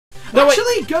No,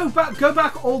 actually, go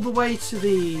back all the way to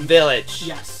the village.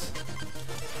 Yes,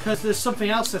 because there's something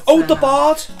else that's Oh, there the now.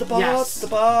 bard, the bard, Yes. the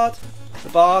bard, the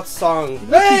bard song.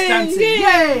 Look, he's Hey, dancing!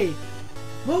 yeah. Yay!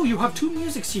 Whoa, you have 2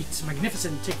 music sheets.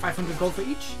 Magnificent. Take 500 gold for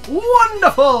each.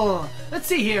 Wonderful! Let's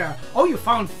see here. Oh, you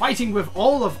found fighting with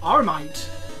all of our might.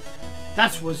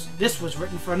 This was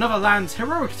written for another land's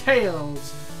heroic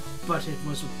tales, but it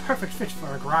was a perfect fit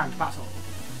for a grand battle.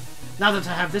 Now that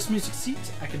I have this music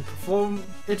sheet, I can perform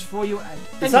it for you at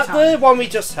any Is that time. the one we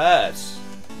just heard?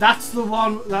 That's the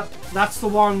one. That's the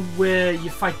one where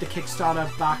you fight the Kickstarter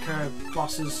backer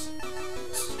bosses.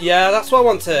 Yeah, that's what I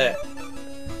want to.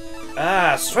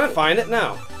 I was trying to find it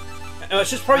now. I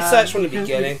should probably search from the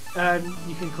beginning.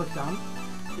 You can click down.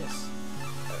 Yes.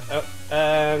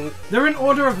 They're in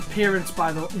order of appearance,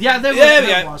 by the way. Yeah, there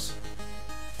Yeah, was.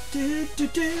 Do, do,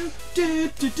 do, do,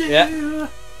 do, do. Yeah.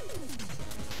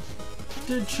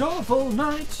 The Shovel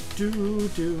Knight. Do,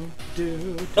 do,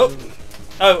 do, do.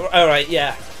 Oh, alright,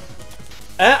 yeah.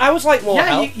 I was like more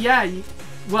help.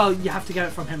 Well, you have to get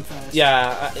it from him first.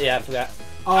 Yeah, I forgot.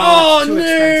 Oh, Oh, too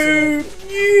no!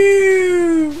 expensive.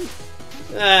 You!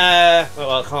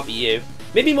 Well, it can't be you.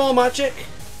 Maybe more magic?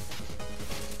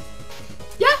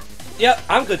 Yeah. Yep,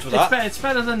 I'm good with that. It's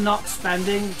better than not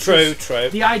spending. True, true.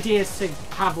 The idea is to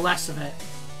have less of it.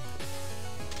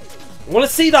 I want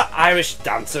to see that Irish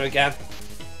dancer again.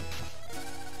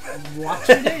 Watch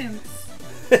her dance.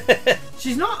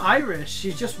 She's not Irish.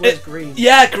 She just wears green.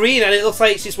 Yeah, green, and it looks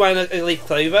like she's wearing a leaf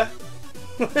clover.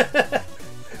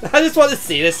 I just want to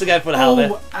see this again for the hell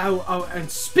of it. Oh,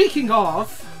 and speaking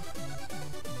of...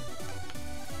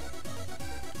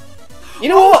 You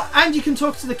know what? And you can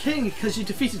talk to the king because you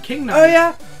defeated King Knight. Oh,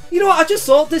 yeah. You know what? I just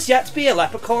thought this yet to be a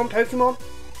leprechaun Pokemon.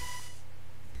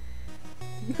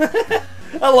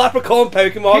 A leprechaun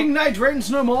Pokemon. King Knight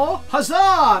reigns no more.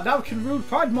 Huzzah! Now can rule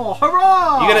Pridemore.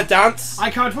 Hurrah! You gonna dance?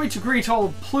 I can't wait to greet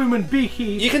old Plume and Beaky.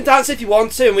 You can dance if you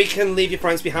want to, and we can leave your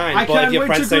friends behind. I But can't if your wait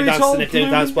friends to don't greet dance, old and if they don't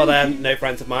Plume dance, and well then, Beaky. no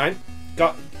friends of mine.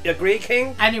 Got agree,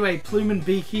 King? Anyway, Plume and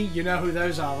Beaky, you know who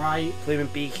those are, right? Plume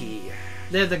and Beaky.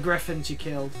 They're the griffins you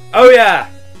killed. Oh yeah,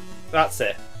 that's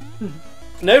it.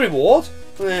 No reward?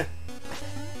 Eh.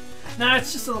 Nah,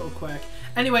 it's just a little quirk.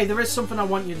 Anyway, there is something I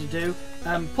want you to do.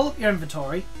 Pull up your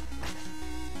inventory.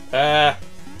 Oh,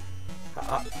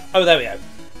 there we go.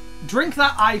 Drink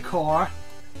that Ichor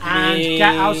and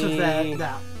get out of there.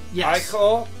 That. Yes.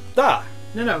 Ichor? That?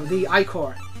 No, the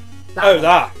Ichor. Oh,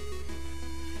 that.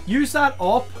 Use that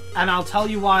up, and I'll tell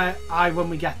you why when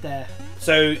we get there.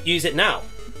 So, use it now?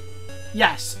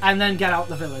 Yes, and then get out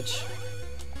the village.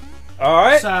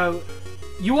 Alright. So,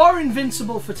 you are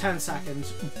invincible for 10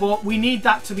 seconds, but we need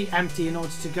that to be empty in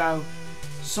order to go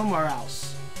somewhere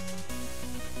else.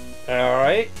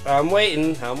 Alright. I'm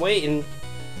waiting.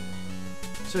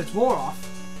 So it's war off.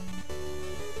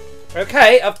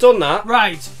 Okay, I've done that.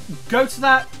 Right, go to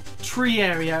that tree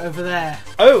area over there.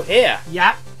 Oh, here.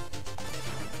 Yeah.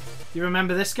 You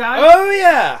remember this guy? Oh,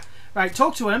 yeah. Right,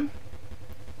 talk to him.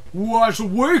 Who has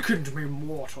awakened me,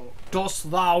 mortal? Dost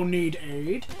thou need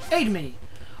aid? Aid me.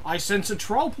 I sense a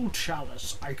tropical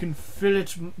chalice. I can fill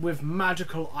it with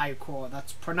magical ichor.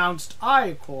 That's pronounced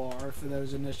ichor for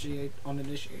those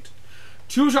uninitiated.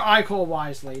 Choose your ichor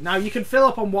wisely. Now you can fill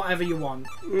up on whatever you want.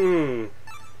 Hmm.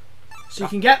 So you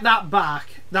can get that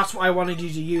back. That's why I wanted you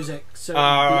to use it, so it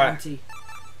would be empty.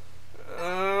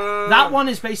 That one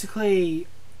is basically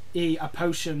a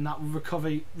potion that will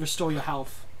restore your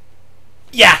health.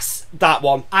 Yes, that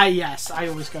one. Yes, I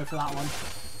always go for that one.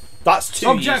 That's too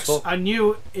Subjects, useful. a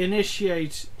new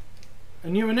initiate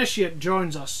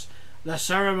joins us. The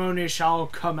ceremony shall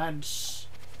commence.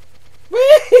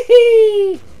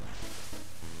 Whee!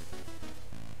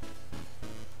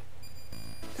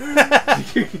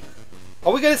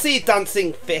 Are we going to see a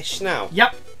dancing fish now?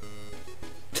 Yep.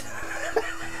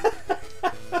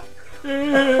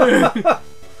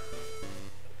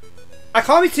 I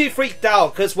can't be too freaked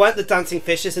out because weren't the dancing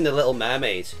fishes in the Little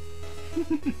Mermaid?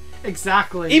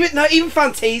 Exactly. Even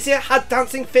Fantasia had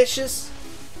dancing fishes.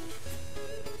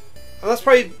 And that's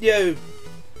probably, the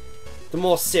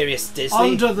more serious Disney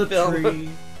Under the film. tree,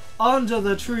 under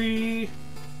the tree,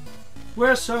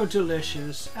 we're so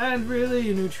delicious and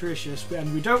really nutritious,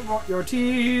 and we don't rot your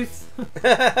teeth.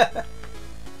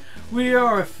 We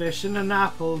are a fish and an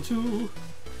apple too,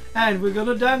 and we're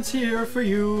gonna dance here for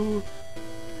you.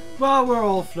 While we're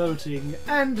all floating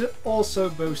and also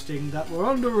boasting that we're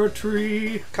under a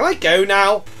tree. Can I go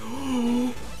now?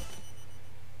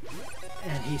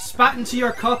 And he spat into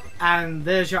your cup, and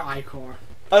there's your ichor.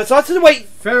 Oh, so I had to wait.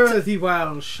 Fare thee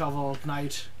well, Shovel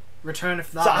Knight. Return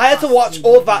if thou. So I had to watch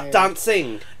all that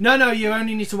dancing. No, you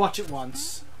only need to watch it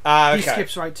once. Ah, He okay.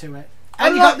 skips right to it.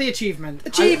 And you got the achievement.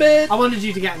 Achievement! I wanted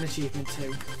you to get an achievement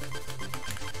too.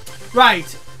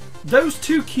 Right. Those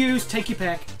 2 cues, take your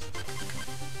pick.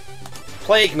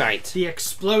 Plague Knight. The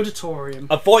Explodatorium.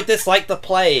 Avoid this like the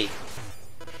plague.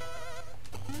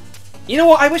 You know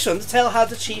what? I wish Undertale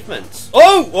had achievements.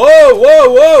 Oh! Whoa! Whoa!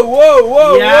 Whoa! Whoa!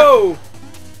 Whoa! Yeah. Whoa!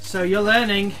 So you're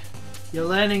learning. You're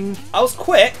learning. I was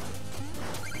quick.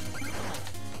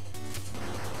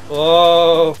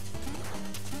 Oh!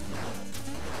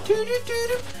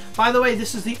 By the way,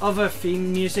 this is the other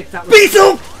theme music that was...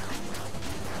 Beetle!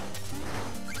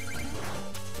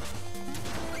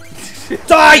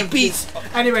 Die, beast!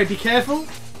 Anyway, be careful.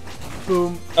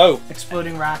 Boom. Oh,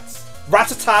 Exploding rats.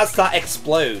 Ratatas that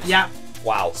explode. Yeah.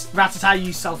 Wow. Rattata,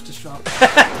 you self-destruct.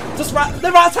 The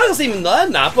Ratata doesn't even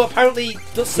learn that, but apparently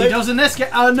does so. He does in this game.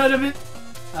 Oh, no, no,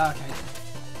 okay.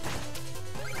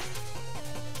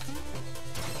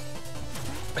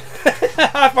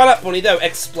 I find that funny though,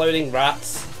 exploding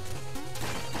rats.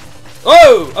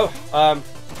 Oh! Oh, I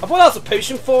thought that was a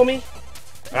potion for me.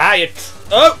 Ah, you...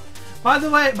 Oh! By the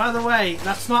way,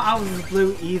 that's not out of the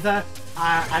blue either.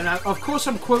 And of course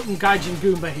I'm quoting Gaijin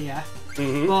Goomba here.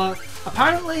 But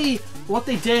apparently what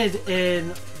they did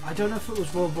in, I don't know if it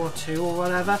was World War II or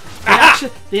whatever,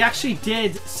 they actually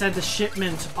did send a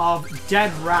shipment of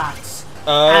dead rats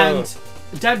and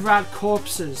dead rat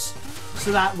corpses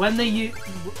so that when they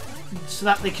so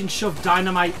that they can shove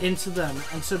dynamite into them,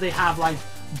 and so they have like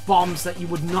bombs that you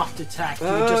would not detect. You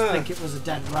would just think it was a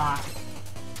dead rat.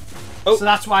 Oh. So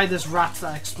that's why there's rats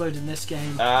that explode in this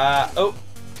game. Oh,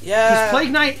 yeah. Because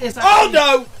Plague Knight is Oh actually...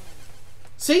 no!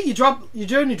 See, you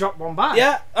only dropped one back.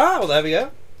 Yeah. Ah, well there we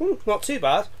go. Not too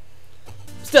bad.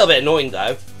 Still a bit annoying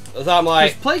though. As I'm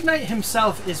like... Because Plague Knight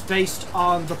himself is based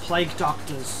on the Plague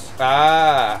Doctors.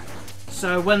 Ah.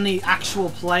 So when the actual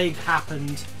plague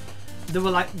happened, there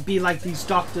were be these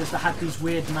doctors that had these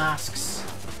weird masks,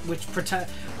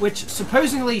 which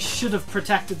supposedly should have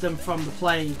protected them from the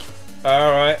plague.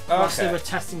 All right. Okay. Whilst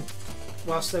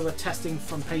they were testing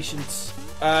from patients.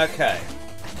 Okay.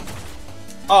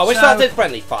 Oh, I wish that did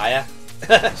friendly fire.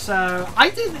 So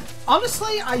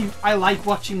honestly, I like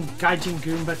watching Gaijin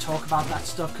Goomba talk about that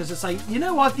stuff, because it's like, you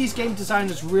know what, these game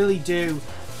designers really do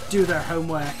their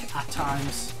homework at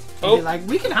times. And be like,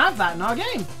 we can have that in our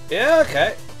game. Yeah.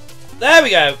 Okay. There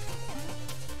we go.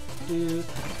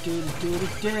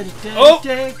 Oh!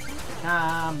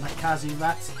 Kamikaze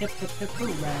rats, hip hip hip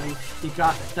hooray. You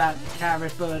got that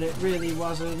carrot, but it really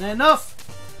wasn't enough.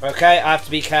 Okay, I have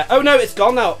to be careful. Oh no, it's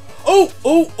gone now. Oh,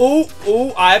 oh, oh,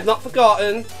 oh, I have not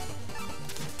forgotten.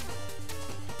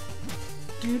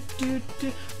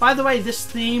 By the way, this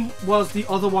theme was the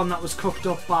other one that was cooked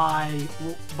up by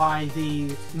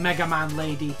the Mega Man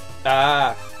lady.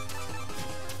 Ah. Oh.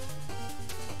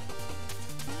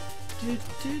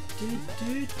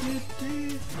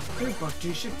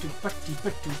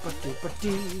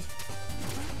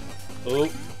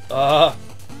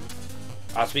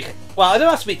 I have to be, well, I don't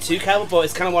have to be too careful, but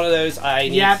it's kind of one of those I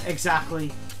need. Yeah,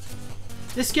 exactly.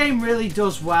 This game really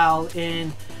does well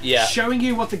in showing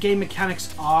you what the game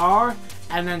mechanics are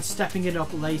and then stepping it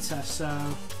up later, so...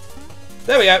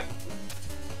 There we go.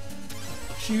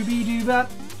 Shooby-doo-bop.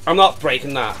 I'm not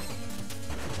breaking that.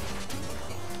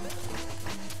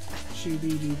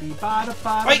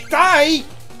 Shooby-dooby-ba-da-ba. Wait, die!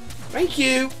 Thank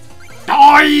you.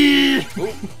 Die!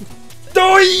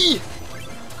 Die!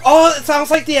 Oh, it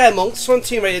sounds like the monks from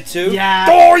Tomb Raider 2. Yeah.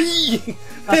 Die!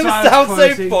 It sounds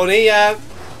so funny,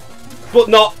 but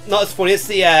not as funny as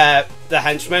the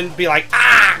henchmen be like,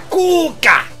 ah,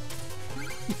 Googa!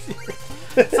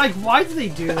 It's like, why do they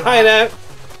do that? I know.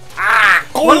 Ah,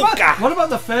 Googa! What about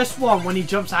the first one when he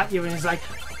jumps at you and he's like...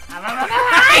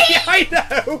 I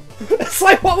know! It's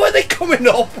like, what were they coming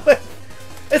up with?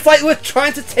 It's like we're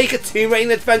trying to take a Tomb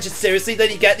Raider adventure seriously,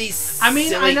 then you get these I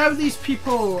mean, silly... I know these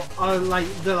people are like,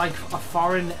 they're like a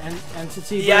foreign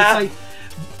entity, but yeah. it's like,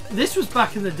 this was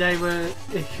back in the day where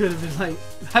it could have been like,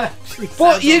 that actually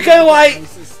but you go like,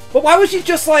 but why would you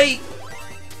just like,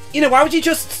 you know, why would you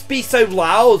just be so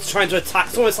loud trying to attack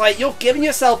someone? It's like, you're giving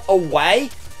yourself away.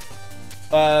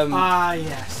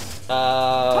 Yes.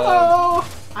 Hello!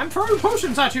 I'm throwing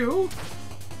potions at you!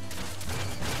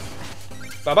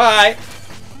 Bye-bye.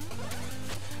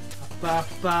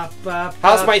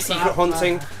 How's my secret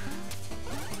hunting?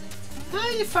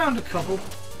 You found a couple.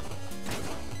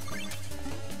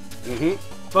 Mm-hmm.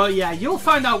 But yeah, you'll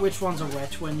find out which ones are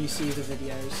which when you see the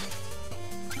videos.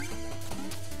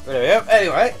 There we go.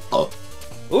 Anyway. Oh.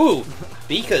 Ooh.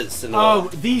 Beakers and all. Oh,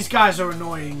 these guys are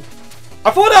annoying.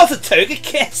 I thought that was a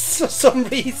Togekiss for some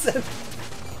reason.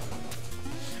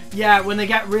 Yeah, when they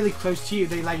get really close to you,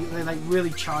 they like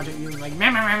really charge at you, like meh,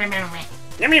 meh, meh, meh, meh.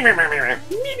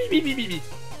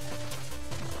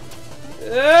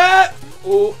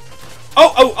 Oh.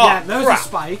 Oh, yeah, those crap. are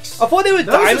spikes. I thought they were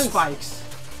diamonds. Those are spikes.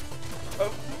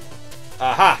 Oh.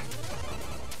 Aha.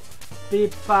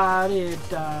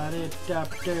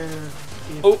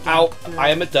 Oh, ow. I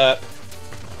am a derp.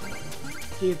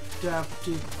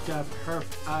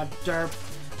 Derp.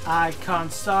 I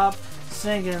can't stop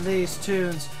singing these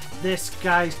tunes. This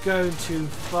guy's going to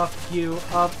fuck you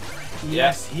up.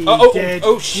 Yes, he did.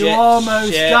 Oh, shit. You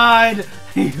almost died.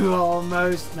 You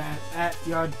almost met at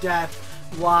your death.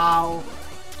 Wow.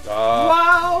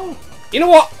 Wow. You know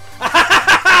what?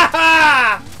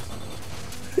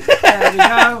 There we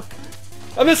go.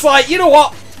 I'm just like, you know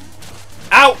what?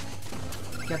 Ow.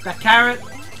 Get that carrot.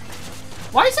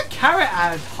 Why is a carrot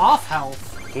at half health?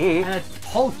 Mm. And a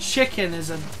whole chicken is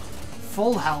at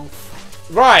full health?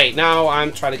 Right, now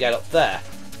I'm trying to get up there.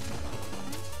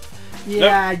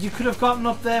 Yeah, you could have gotten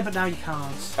up there, but now you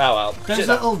can't. Oh well. Those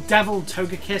little devil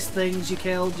Togekiss things you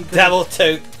killed. Devil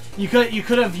Toge. You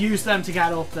could have used them to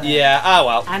get up there. Yeah, oh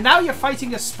well. And now you're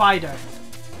fighting a spider.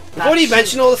 I've already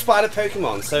mentioned all the spider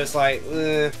Pokemon, so it's like,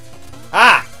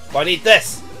 ah, I need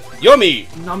this. Yummy.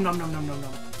 Nom nom nom nom nom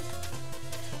nom.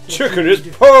 Chicken is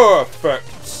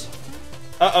perfect.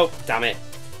 Uh-oh, damn it.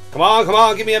 Come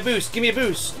on, give me a boost,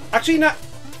 Actually, no.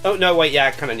 Oh, no, wait, yeah,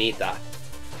 I kind of need that.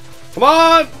 Come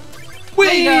on.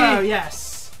 Whee! There you go,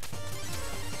 yes.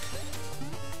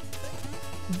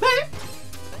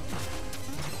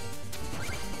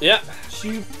 Yeah.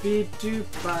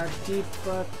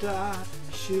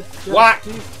 Whack!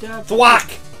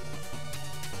 Thwack!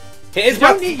 It is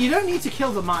you don't need to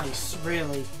kill the mice,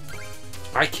 really.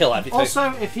 I kill everything.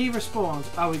 Also, if he respawns...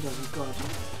 Oh, he doesn't. Good.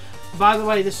 By the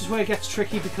way, this is where it gets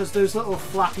tricky because those little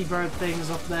Flappy Bird things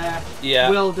up there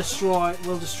will destroy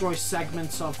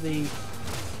segments of the...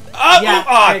 Oh, yeah,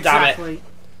 oh exactly.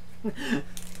 Damn it.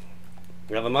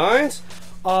 Never mind.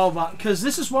 Oh, but because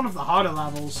this is one of the harder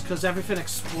levels because everything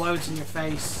explodes in your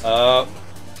face.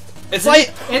 It's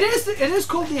like... It is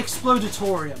called the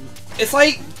Explodatorium. It's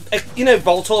like, you know,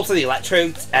 Voltorbs and the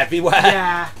electrodes everywhere.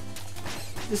 Yeah.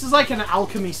 This is like an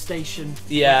alchemy station.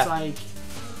 Yeah. It's like...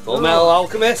 Full Metal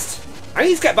Alchemist. I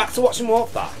need to get back to watching more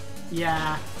of that.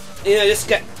 Yeah. You know, just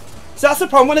get... So that's the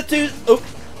problem.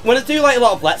 When I do like a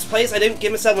lot of Let's Plays, I don't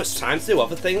give myself much time to do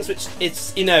other things, which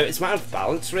it's, you know, it's a matter of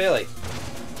balance, really.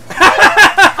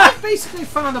 I've basically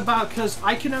found about because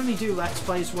I can only do Let's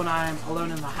Plays when I'm alone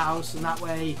in the house, and that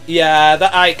way... Yeah,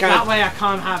 that I kind of... That way I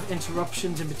can't have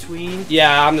interruptions in between.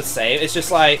 Yeah, I'm the same. It's just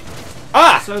like...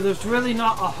 Ah! So there's really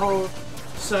not a whole...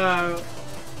 So...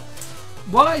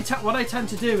 What I tend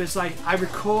to do is, like, I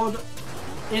record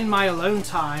in my alone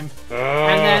time,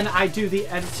 and then I do the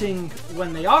editing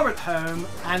when they are at home,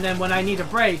 and then when I need a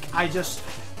break, I just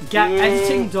get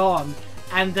editing done,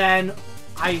 and then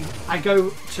I go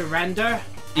to render,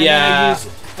 and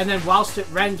then whilst it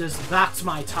renders, that's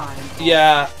my time.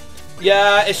 Yeah.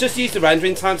 Yeah, it's just used the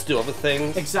rendering time to do other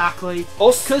things. Exactly.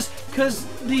 Also, because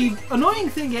the annoying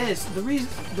thing is, the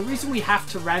reason we have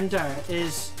to render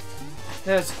is...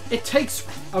 it takes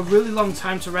a really long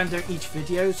time to render each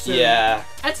video, so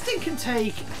editing can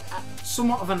take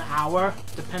somewhat of an hour,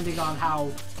 depending on how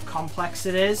complex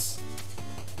it is.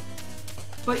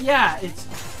 But yeah, it's...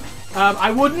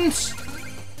 I wouldn't...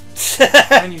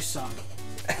 and you suck.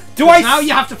 Now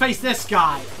you have to face this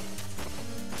guy.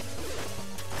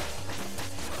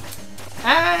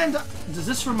 And... does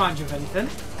this remind you of anything?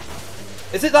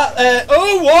 Is it that...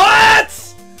 oh, what?!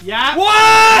 Yeah.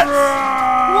 What?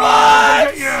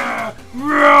 What? Yeah.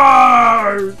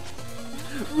 Run!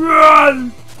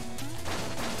 Run!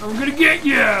 I'm gonna get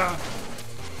you!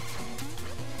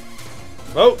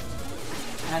 Oh.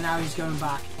 And now he's going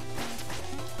back.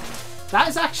 That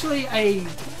is actually a...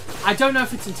 I don't know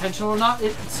if it's intentional or not.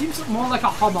 It seems more like a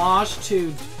homage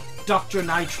to Dr.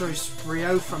 Nitro's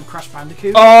Frio from Crash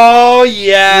Bandicoot. Oh,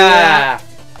 yeah!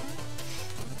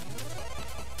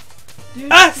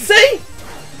 Ah, see?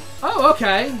 Oh,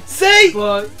 okay. See?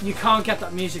 But you can't get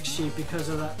that music sheet because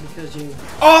of that, because you...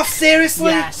 Oh,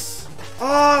 seriously? Yes.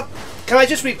 Oh, can I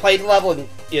just replay the level and,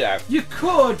 you know? You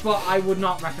could, but I would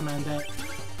not recommend it.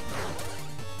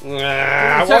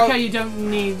 It's okay, you don't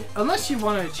need... Unless you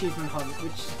want an achievement hunt,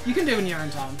 which you can do in your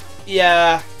own time.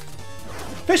 Yeah.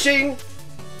 Fishing!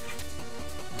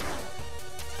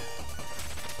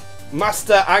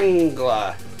 Master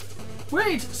Angler.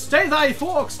 Wait, stay thy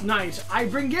forks, knight. I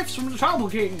bring gifts from the Tribal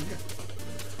King.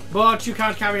 But you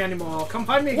can't carry any more. Come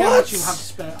find me again once you have to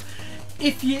spare.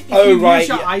 If you use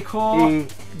your iCore,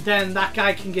 then that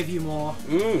guy can give you more.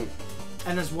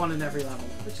 And there's one in every level,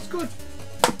 which is good.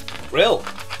 Brill.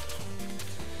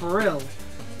 Brill.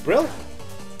 Brill?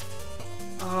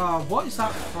 What is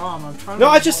that from? I'm trying to... No,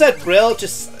 I just said Brill,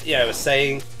 just, you know, a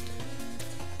saying.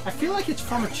 I feel like it's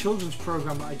from a children's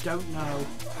program, but I don't know.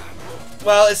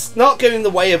 Well, it's not going the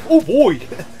way of, oh boy!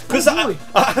 Because Oh, boy.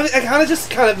 I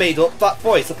kind of made up that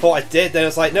voice. I thought I did, then I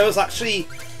was like, no, it's actually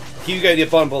Hugo the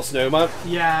Abominable Snowman.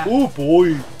 Yeah. Oh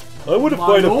boy! I would have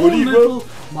find a bunny rabbit.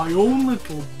 My own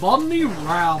little bunny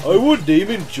rabbit. I would name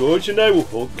him George and I will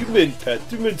hug him and pet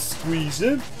him and squeeze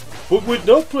him. But we're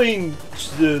not playing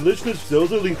the Legend of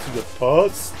Zelda Link to the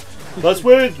Past. That's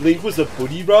where Link was a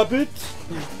bunny rabbit.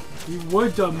 You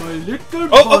would have my little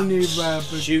bunny rabbit.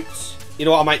 Shoot. You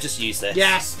know what, I might just use this.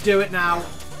 Yes, do it now.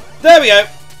 There we go.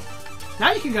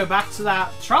 Now you can go back to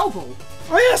that tribal.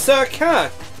 Oh yeah, so I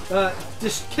can.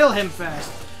 Just kill him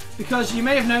first. Because you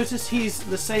may have noticed he's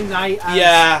the same knight as...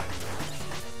 Yeah.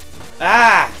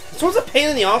 Ah! This one's a pain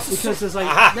in the arse. Because there's like...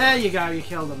 Aha. There you go, you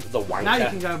killed him. The wanker. Now you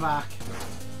can go back.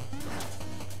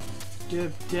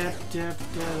 Dip, dip, dip,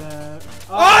 dip.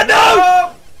 Oh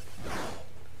no!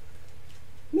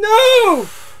 No!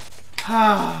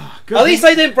 Good At least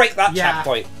I didn't break that Yeah.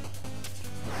 checkpoint.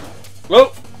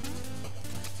 Whoa!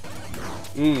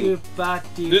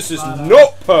 This is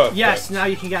not perfect. Yes, now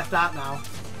you can get that now.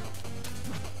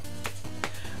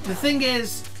 The thing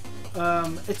is,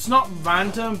 it's not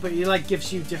random, but it like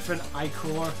gives you different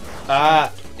ichor.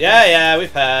 Yeah,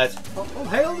 we've heard. Oh,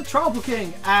 hail the Tribal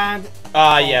King! And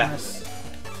Yeah. bonus.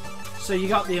 So you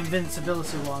got the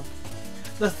invincibility one.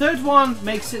 The third one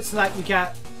makes it so that you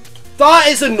get... That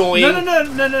is annoying.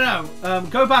 No.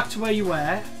 Go back to where you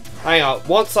were. Hang on.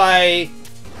 Once I...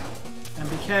 And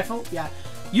be careful. Yeah.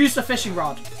 Use the fishing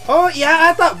rod. Oh, yeah, I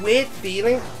had that weird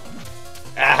feeling.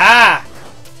 Aha!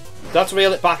 That's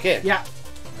reel it back in. Yeah.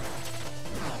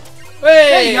 Hey!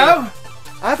 There you go.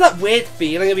 I had that weird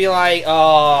feeling of be like,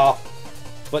 oh...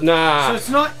 But nah. So it's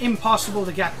not impossible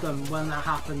to get them when that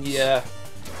happens. Yeah.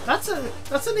 That's a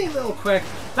neat little quirk.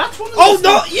 That's one of Oh, those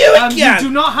not things- you again! You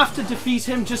do not have to defeat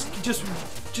him. Just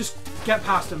get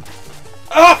past him.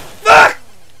 Oh, fuck!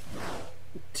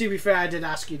 To be fair, I did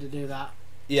ask you to do that.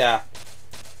 Yeah.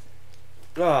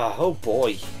 Oh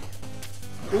boy.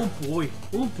 Oh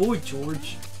boy,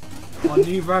 George.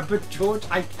 Bunny rabbit, George.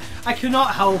 I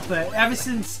cannot help it. Ever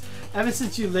since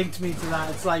you linked me to that,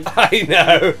 it's like I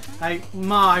know.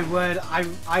 My word, I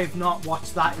have not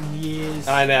watched that in years.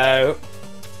 I know.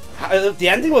 The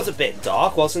ending was a bit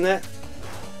dark, wasn't it?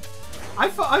 I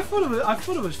thought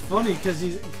it was funny because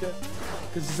he's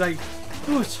like,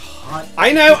 oh, it's hot.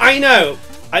 I know.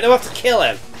 I don't have to kill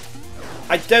him.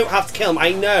 I don't have to kill him.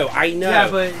 I know. Yeah,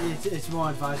 but it's more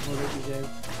advisable that you do.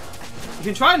 You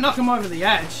can try and knock him over the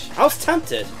edge. I was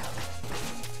tempted.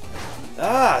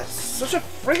 Ah, such a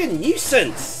friggin'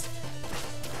 nuisance.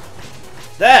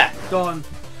 There. Done.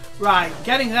 Right,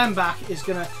 getting them back is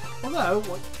gonna. Although,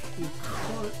 what you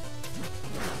could.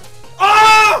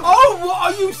 Oh! Oh, what,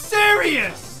 are you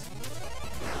serious?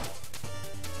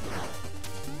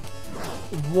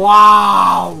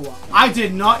 Wow! I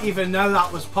did not even know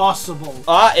that was possible.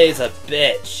 That is a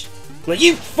bitch. Well,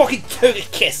 you fucking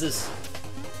Togekiss.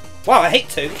 Wow, I hate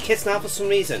Togekiss now for some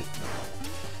reason.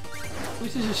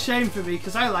 Which is a shame for me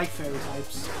because I like fairy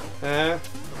types.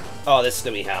 Oh, this is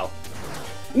gonna be hell.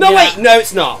 No, Yeah. wait, no,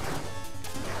 it's not.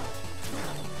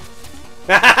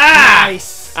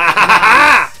 Nice.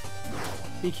 Nice.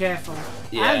 Be careful.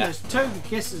 Yeah. And there's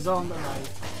Togekisses on the right.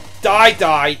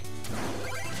 Die.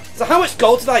 So how much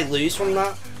gold did I lose from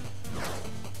that?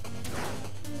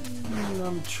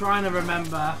 I'm trying to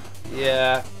remember.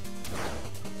 Yeah.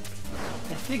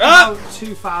 I think Ah! about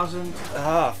 2,000.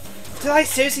 Did I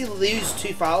seriously lose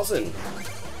 2,000?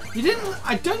 You didn't.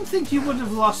 I don't think you would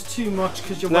have lost too much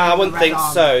because you're No, wearing I the wouldn't red think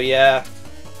armor. so, yeah.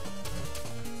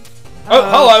 Oh,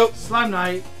 hello! Slime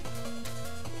Knight.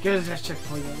 Get us that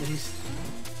checkpoint at least.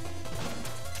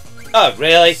 Oh,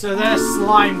 really? So they're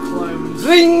slime clones.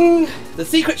 Zing! The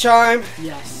secret chime.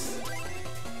 Yes.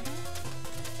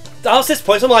 That was this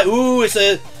point, I'm like, ooh, it's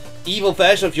a evil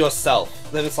version of yourself.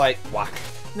 Then it's like, whack.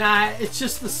 Nah, it's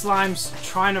just the slimes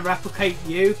trying to replicate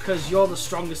you because you're the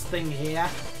strongest thing here.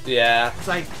 Yeah. It's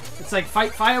like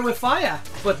fight fire with fire,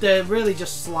 but they're really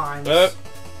just slimes.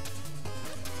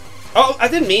 Oh, I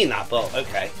didn't mean that, but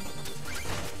okay.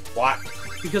 Whack.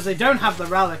 Because they don't have the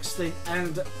relics,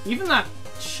 and even that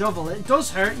shovel, it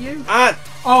does hurt you.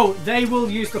 Oh, they will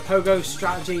use the pogo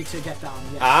strategy to get down.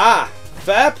 Yes.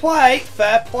 Fair play.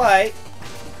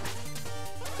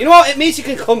 You know what? It means you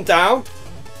can come down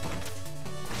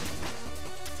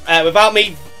without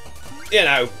me, you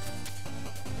know.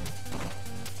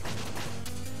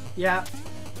 Yeah.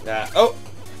 Oh.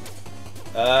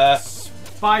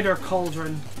 Spider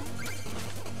cauldron.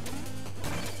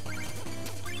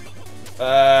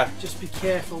 Just be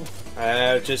careful.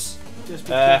 Just be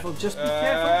careful. Just be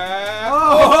careful.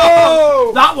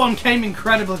 Oh! That one came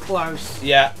incredibly close.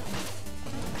 Yeah.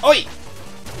 Oi!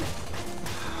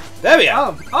 There we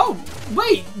are. Oh,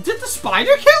 wait, did the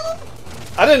spider kill him?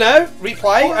 I don't know.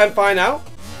 Replay and find out.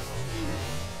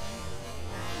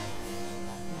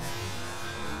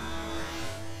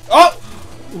 Oh!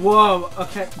 Whoa,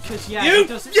 okay, because yeah, You! it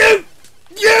doesn't...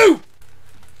 You!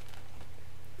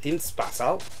 He didn't spat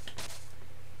out.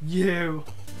 You.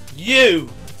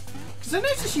 Because I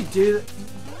noticed you do...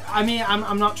 I mean,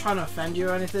 I'm not trying to offend you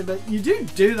or anything, but you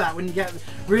do that when you get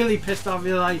really pissed off.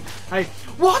 You're like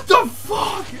what the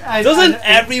fuck? Doesn't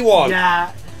everyone?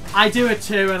 Yeah, I do it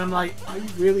too, and I'm like, I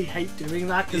really hate doing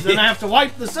that because then I have to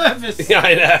wipe the surface. Yeah,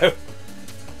 I know.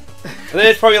 And then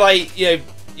it's probably like, you know,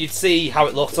 you'd see how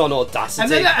it looks on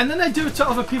Audacity. And then I do it to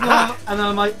other people, and then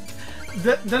I'm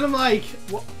like,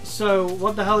 what, so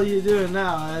what the hell are you doing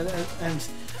now?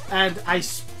 And I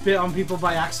spit on people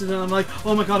by accident. I'm like,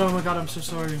 oh my god, I'm so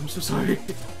sorry.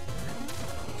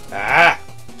 Ah!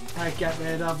 I get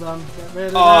rid of them.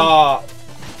 Oh.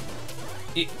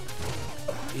 You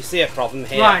see a problem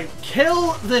here? Right,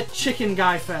 kill the chicken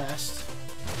guy first.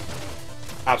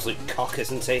 Absolute cock,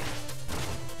 isn't he?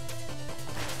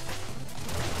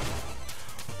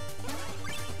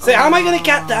 So how am I going to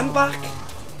get them back?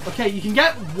 Okay, you can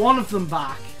get one of them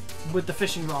back with the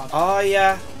fishing rod. Oh,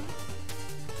 yeah.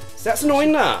 So that's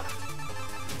annoying, that.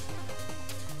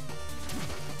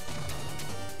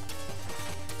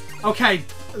 Okay,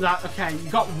 you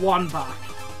got one back.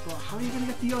 But how are you going to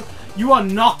get the other? You are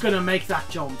not going to make that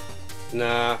jump.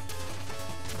 Nah.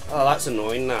 Oh, that's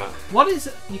annoying, that. What is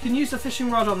it? You can use the fishing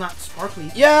rod on that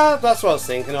sparkly. Yeah, that's what I was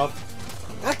thinking of.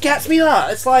 That gets me, that.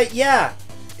 It's like, yeah,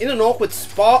 in an awkward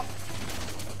spot.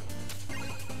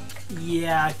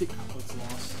 Yeah, I think that was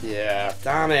lost. Yeah,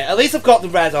 damn it. At least I've got the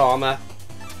red armor.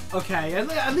 Okay,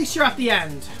 at least you're at the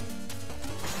end.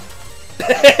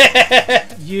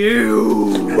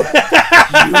 You.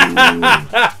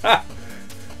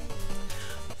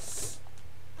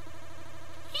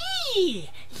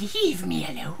 Leave me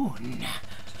alone.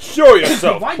 Show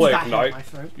yourself, Why did Plague that hit Knight. my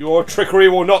throat? Your trickery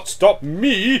will not stop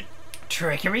me.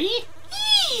 Trickery?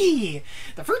 Eee!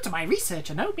 The fruits of my research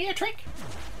are no mere trick.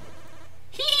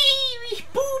 Hee!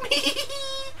 Boom!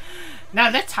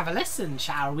 Now let's have a lesson,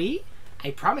 shall we?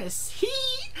 I promise.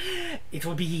 It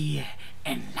will be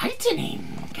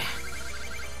enlightening.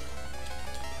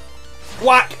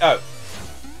 Whack! Oh.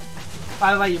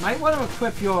 By the way, you might want to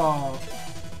equip your...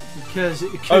 Because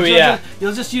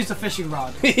you'll just use the fishing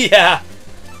rod. Yeah.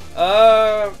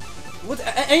 What?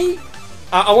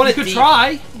 I want to. You can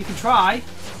try. You can try.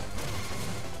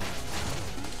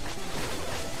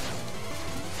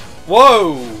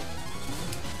 Whoa!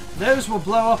 Those will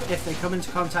blow up if they come into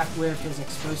contact with his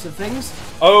explosive things.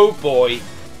 Oh boy.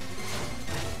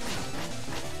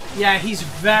 Yeah, he's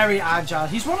very agile.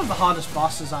 He's one of the hardest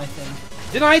bosses, I think.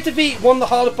 Didn't I defeat one of the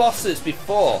harder bosses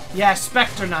before? Yeah,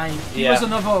 Spectre Knight. He was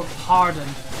another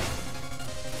hardened.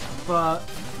 But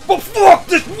fuck!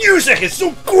 This music is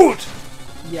so good!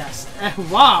 Yes.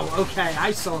 Wow, okay,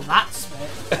 I saw that spit.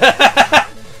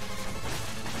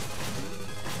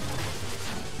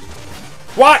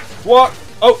 What? What?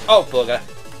 Oh, bugger.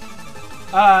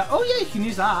 Oh yeah, you can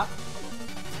use that.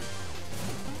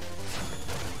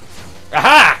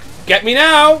 Aha! Get me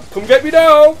now! Come get me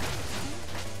now!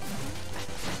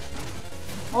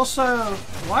 Also,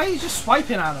 why are you just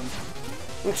swiping at him?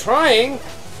 I'm trying.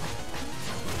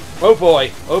 Oh boy.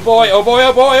 Oh boy. Oh boy.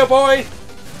 Oh boy. Oh boy.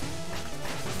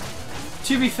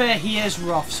 To be fair, he is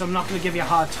rough, so I'm not going to give you a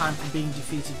hard time for being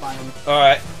defeated by him.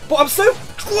 Alright. But I'm so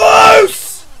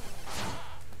close!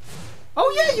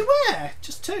 Oh yeah, you were!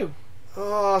 Just two.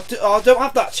 Oh, I don't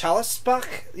have that chalice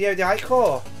back. Yeah, the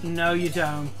ichor. No, you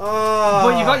don't. Oh.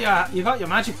 But you got your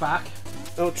magic back.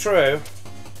 Oh, true.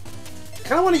 I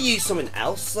kind of want to use something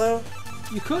else though.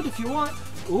 You could if you want.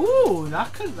 Ooh,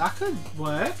 that could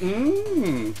work.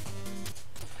 Mmm.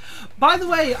 By the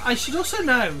way, I should also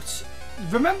note.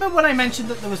 Remember when I mentioned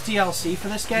that there was DLC for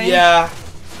this game? Yeah.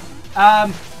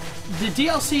 The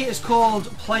DLC is called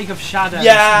Plague of Shadows.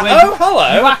 Yeah. Oh,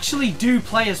 hello. You actually do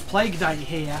play as Plague Knight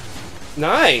here.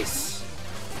 Nice.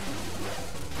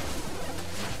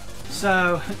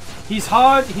 So he's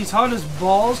hard as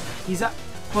balls.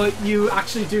 But you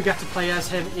actually do get to play as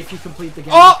him if you complete the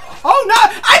game. Oh no!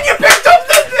 And you picked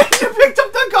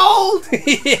up the gold.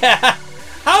 Yeah.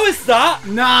 How is that?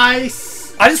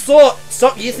 Nice. I just thought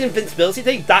stop using the invincibility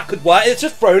thing. That could work. It's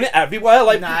just throwing it everywhere,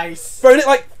 like nice. Throwing it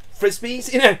like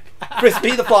frisbees. You know,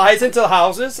 frisbee the flies into the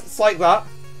houses. It's like that.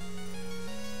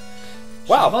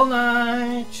 Wow. Shovel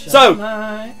Knight. So- Shovel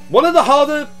Knight. One of the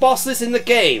harder bosses in the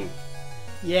game.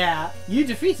 Yeah, you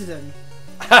defeated him.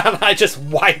 And I just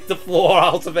wiped the floor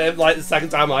out of him like the second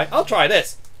time. Like, I'll try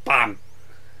this. Bam.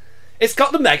 It's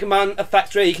got the Mega Man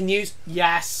effect where you can use...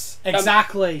 Yes,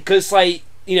 exactly. Because, like,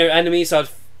 you know, enemies are...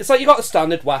 It's like you got a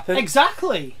standard weapon.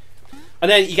 Exactly. And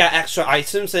then you get extra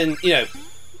items and, you know,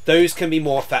 those can be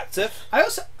more effective. I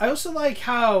also like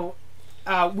how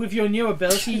with your new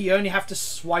ability you only have to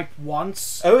swipe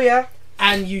once, Oh, yeah.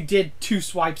 and you did 2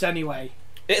 swipes anyway.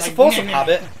 It's Like, a force of meh, meh.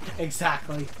 habit.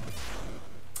 Exactly.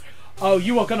 Oh,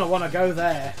 you are gonna want to go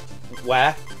there.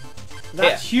 Where?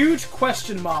 That huge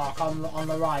question mark on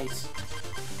the right.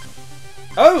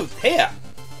 Oh, here.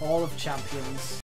 Hall of Champions.